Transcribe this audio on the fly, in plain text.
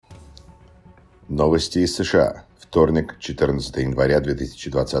Новости из США. Вторник, 14 января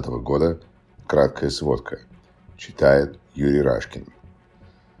 2020 года. Краткая сводка. Читает Юрий Рашкин.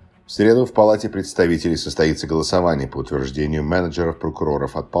 В среду в Палате представителей состоится голосование по утверждению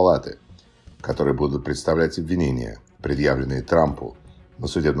менеджеров-прокуроров от Палаты, которые будут представлять обвинения, предъявленные Трампу на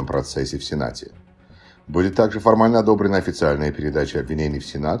судебном процессе в Сенате. Будет также формально одобрена официальная передача обвинений в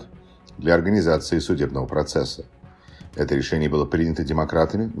Сенат для организации судебного процесса. Это решение было принято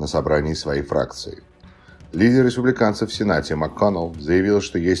демократами на собрании своей фракции. Лидер республиканцев в Сенате МакКоннелл заявил,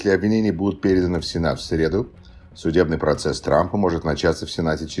 что если обвинения будут переданы в Сенат в среду, судебный процесс Трампа может начаться в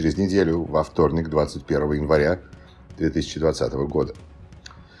Сенате через неделю, во вторник, 21 января 2020 года.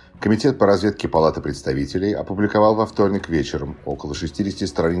 Комитет по разведке Палаты представителей опубликовал во вторник вечером около 60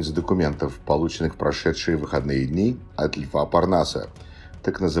 страниц документов, полученных в прошедшие выходные дни от Льва Парнаса,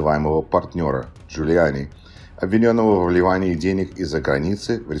 так называемого партнера Джулиани, обвиненного во вливании денег из-за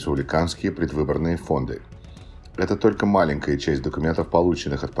границы в республиканские предвыборные фонды. Это только маленькая часть документов,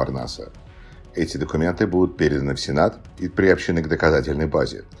 полученных от Парнаса. Эти документы будут переданы в Сенат и приобщены к доказательной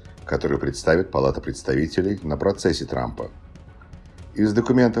базе, которую представит Палата представителей на процессе Трампа. Из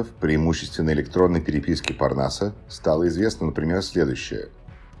документов преимущественно электронной переписки Парнаса стало известно, например, следующее.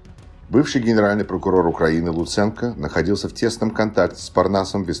 Бывший генеральный прокурор Украины Луценко находился в тесном контакте с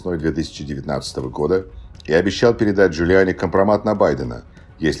Парнасом весной 2019 года и обещал передать Джулиани компромат на Байдена,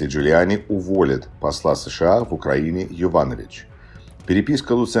 если Джулиани уволит посла США в Украине Йованович.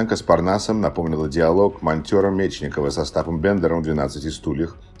 Переписка Луценко с Парнасом напомнила диалог монтера Мечникова с Остапом Бендером в «12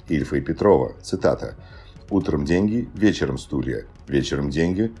 стульях» Ильфа и Петрова. Цитата. «Утром деньги, вечером стулья. Вечером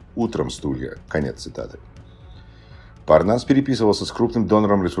деньги, утром стулья». Конец цитаты. Парнас переписывался с крупным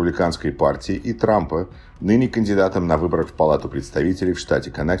донором республиканской партии и Трампа, ныне кандидатом на выборах в Палату представителей в штате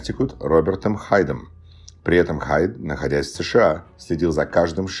Коннектикут Робертом Хайдом. При этом Хайд, находясь в США, следил за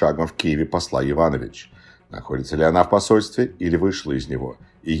каждым шагом в Киеве посла Йованович. Находится ли она в посольстве или вышла из него?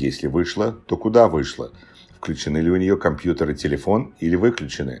 И если вышла, то куда вышла? Включены ли у нее компьютер и телефон или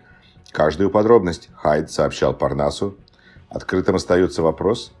выключены? Каждую подробность Хайд сообщал Парнасу. Открытым остается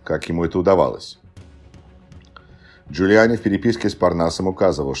вопрос, как ему это удавалось. Джулиани в переписке с Парнасом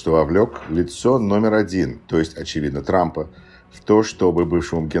указывал, что вовлек лицо номер один, то есть, очевидно, Трампа, в то, чтобы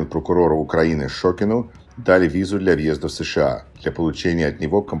бывшему генпрокурору Украины Шокину дали визу для въезда в США для получения от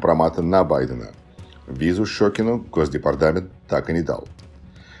него компромата на Байдена. Визу Шокину Госдепартамент так и не дал.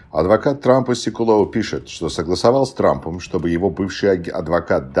 Адвокат Трампа Секулоу пишет, что согласовал с Трампом, чтобы его бывший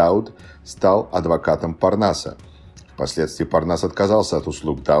адвокат Дауд стал адвокатом Парнаса. Впоследствии Парнас отказался от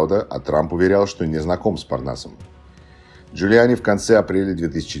услуг Дауда, а Трамп уверял, что не знаком с Парнасом. Джулиани в конце апреля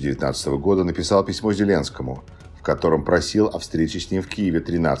 2019 года написал письмо Зеленскому, в котором просил о встрече с ним в Киеве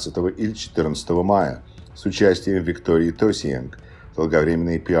 13 или 14 мая с участием Виктории Тосиенг,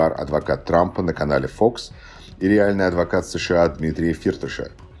 долговременный пиар-адвокат Трампа на канале Fox и реальный адвокат США Дмитрия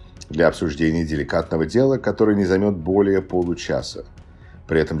Фирташа, для обсуждения деликатного дела, которое не займет более получаса.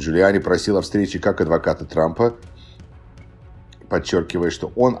 При этом Джулиани просил о встрече как адвоката Трампа, подчеркивая,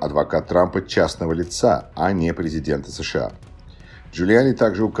 что он адвокат Трампа частного лица, а не президента США. Джулиани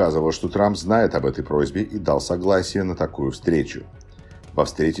также указывал, что Трамп знает об этой просьбе и дал согласие на такую встречу. Во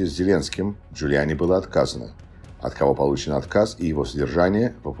встрече с Зеленским Джулиани было отказано. От кого получен отказ и его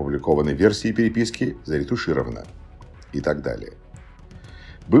содержание в опубликованной версии переписки заретушировано. И так далее.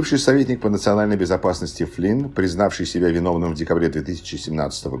 Бывший советник по национальной безопасности Флинн, признавший себя виновным в декабре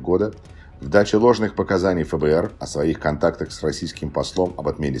 2017 года в даче ложных показаний ФБР о своих контактах с российским послом об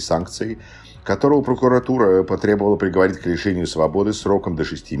отмене санкций, которого прокуратура потребовала приговорить к лишению свободы сроком до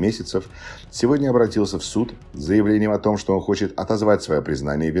 6 месяцев, сегодня обратился в суд с заявлением о том, что он хочет отозвать свое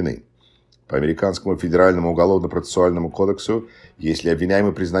признание вины. По американскому федеральному уголовно-процессуальному кодексу, если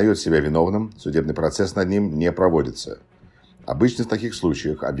обвиняемый признает себя виновным, судебный процесс над ним не проводится. Обычно в таких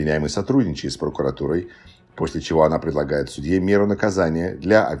случаях обвиняемый сотрудничает с прокуратурой, после чего она предлагает судье меру наказания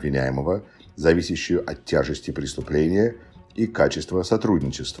для обвиняемого, зависящую от тяжести преступления и качества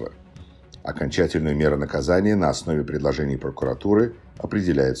сотрудничества. Окончательную меру наказания на основе предложений прокуратуры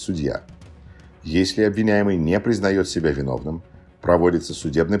определяет судья. Если обвиняемый не признает себя виновным, проводится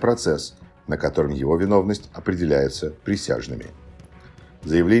судебный процесс, на котором его виновность определяется присяжными.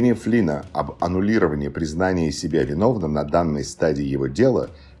 Заявление Флинна об аннулировании признания себя виновным на данной стадии его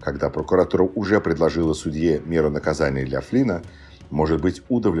дела, когда прокуратура уже предложила судье меру наказания для Флинна, может быть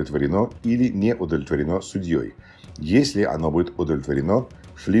удовлетворено или не удовлетворено судьей. Если оно будет удовлетворено,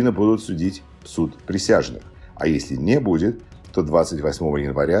 Флинна будут судить в суд присяжных, а если не будет, то 28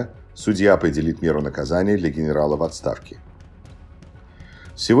 января судья определит меру наказания для генерала в отставке.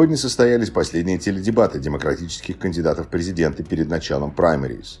 Сегодня состоялись последние теледебаты демократических кандидатов в президенты перед началом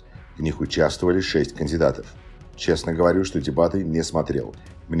праймериз. В них участвовали 6 кандидатов. Честно говорю, что дебаты не смотрел.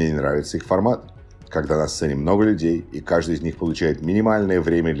 Мне не нравится их формат. Когда на сцене много людей, и каждый из них получает минимальное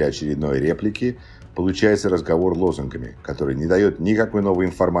время для очередной реплики, получается разговор лозунгами, который не дает никакой новой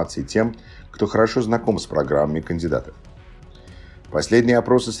информации тем, кто хорошо знаком с программами кандидатов. Последние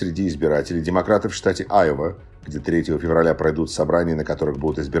опросы среди избирателей демократов в штате Айова, где 3 февраля пройдут собрания, на которых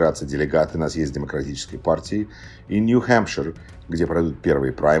будут избираться делегаты на съезд Демократической партии, и Нью-Хэмпшир, где пройдут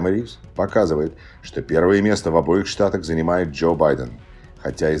первые праймерис, показывают, что первое место в обоих штатах занимает Джо Байден,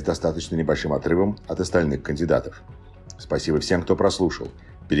 хотя и с достаточно небольшим отрывом от остальных кандидатов. Спасибо всем, кто прослушал.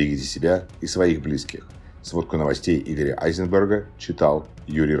 Берегите себя и своих близких. Сводку новостей Игоря Айзенберга читал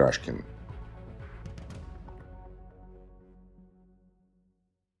Юрий Рашкин.